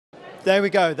There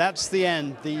we go, that's the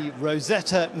end. The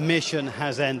Rosetta mission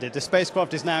has ended. The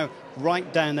spacecraft is now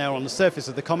right down there on the surface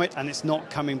of the comet and it's not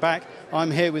coming back.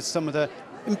 I'm here with some of the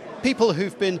people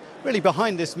who've been really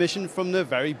behind this mission from the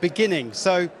very beginning.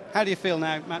 So how do you feel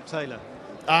now, Matt Taylor?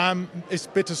 It's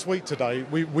bittersweet today.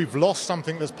 We've lost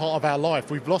something that's part of our life.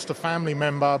 We've lost a family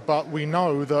member, but we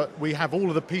know that we have all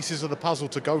of the pieces of the puzzle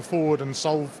to go forward and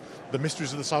solve the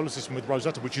mysteries of the solar system with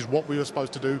Rosetta, which is what we were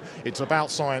supposed to do. It's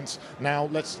about science. Now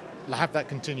let's have that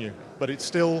continue. But it's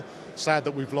still sad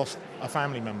that we've lost a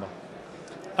family member.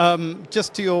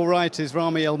 Just to your right is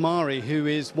Rami Elmari, who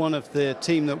is one of the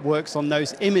team that works on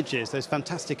those images, those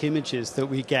fantastic images that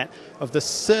we get of the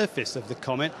surface of the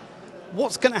comet.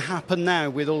 What's going to happen now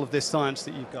with all of this science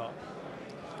that you've got?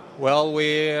 Well,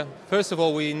 first of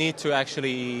all, we need to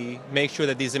actually make sure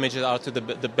that these images are to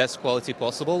the best quality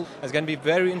possible. It's going to be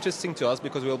very interesting to us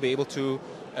because we'll be able to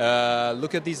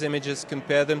look at these images,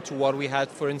 compare them to what we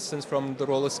had, for instance, from the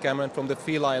roller camera and from the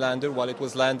Philae lander while it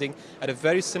was landing at a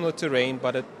very similar terrain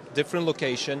but a different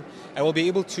location. And we'll be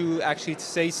able to actually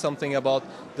say something about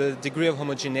the degree of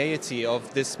homogeneity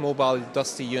of this mobile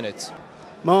dusty unit.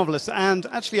 Marvellous. And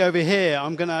actually over here,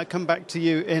 I'm going to come back to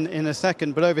you in a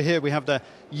second, but over here we have the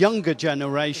younger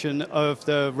generation of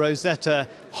the Rosetta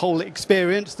whole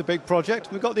experience, the big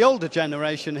project. We've got the older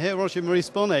generation here, Roger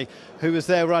Maurice-Bonnet, who was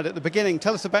there right at the beginning.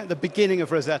 Tell us about the beginning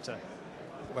of Rosetta.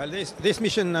 Well, this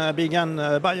mission began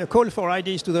by a call for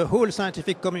ideas to the whole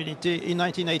scientific community in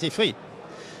 1983.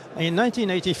 In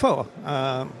 1984,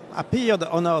 appeared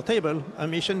on our table a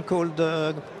mission called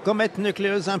Comet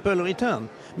Nuclear Sample Return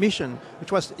mission,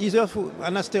 which was either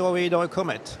an asteroid or a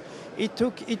comet. It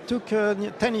took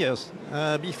 10 years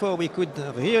before we could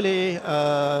really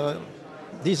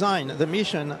design the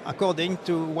mission according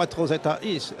to what Rosetta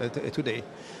is today.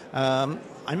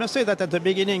 I must say that at the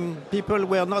beginning, people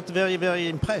were not very, very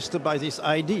impressed by this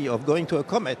idea of going to a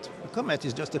comet. A comet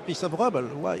is just a piece of rubble.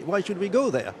 Why should we go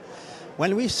there?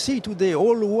 When we see today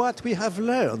all what we have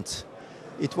learned,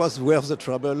 it was worth the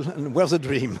trouble and worth the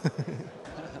dream.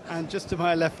 And just to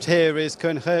my left here is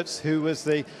Koen Hertz, who was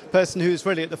the person who's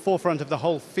really at the forefront of the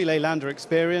whole Philae lander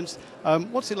experience.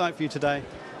 What's it like for you today?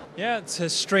 Yeah,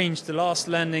 it's strange. The last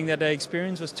landing that I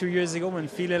experienced was 2 years ago when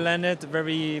Philae landed,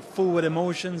 very full with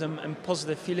emotions and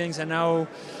positive feelings. And now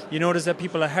you notice that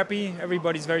people are happy.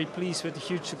 Everybody's very pleased with the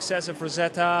huge success of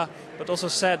Rosetta, but also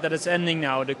sad that it's ending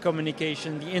now, the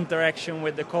communication, the interaction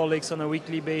with the colleagues on a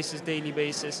weekly basis, daily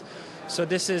basis. So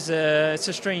this is it's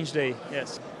a strange day,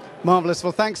 yes. Marvellous.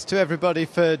 Well, thanks to everybody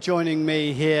for joining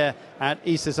me here at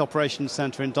ESA's Operations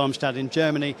Centre in Darmstadt in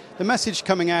Germany. The message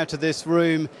coming out of this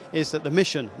room is that the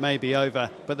mission may be over,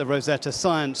 but the Rosetta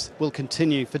science will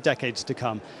continue for decades to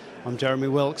come. I'm Jeremy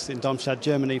Wilks in Darmstadt,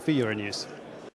 Germany for Euronews.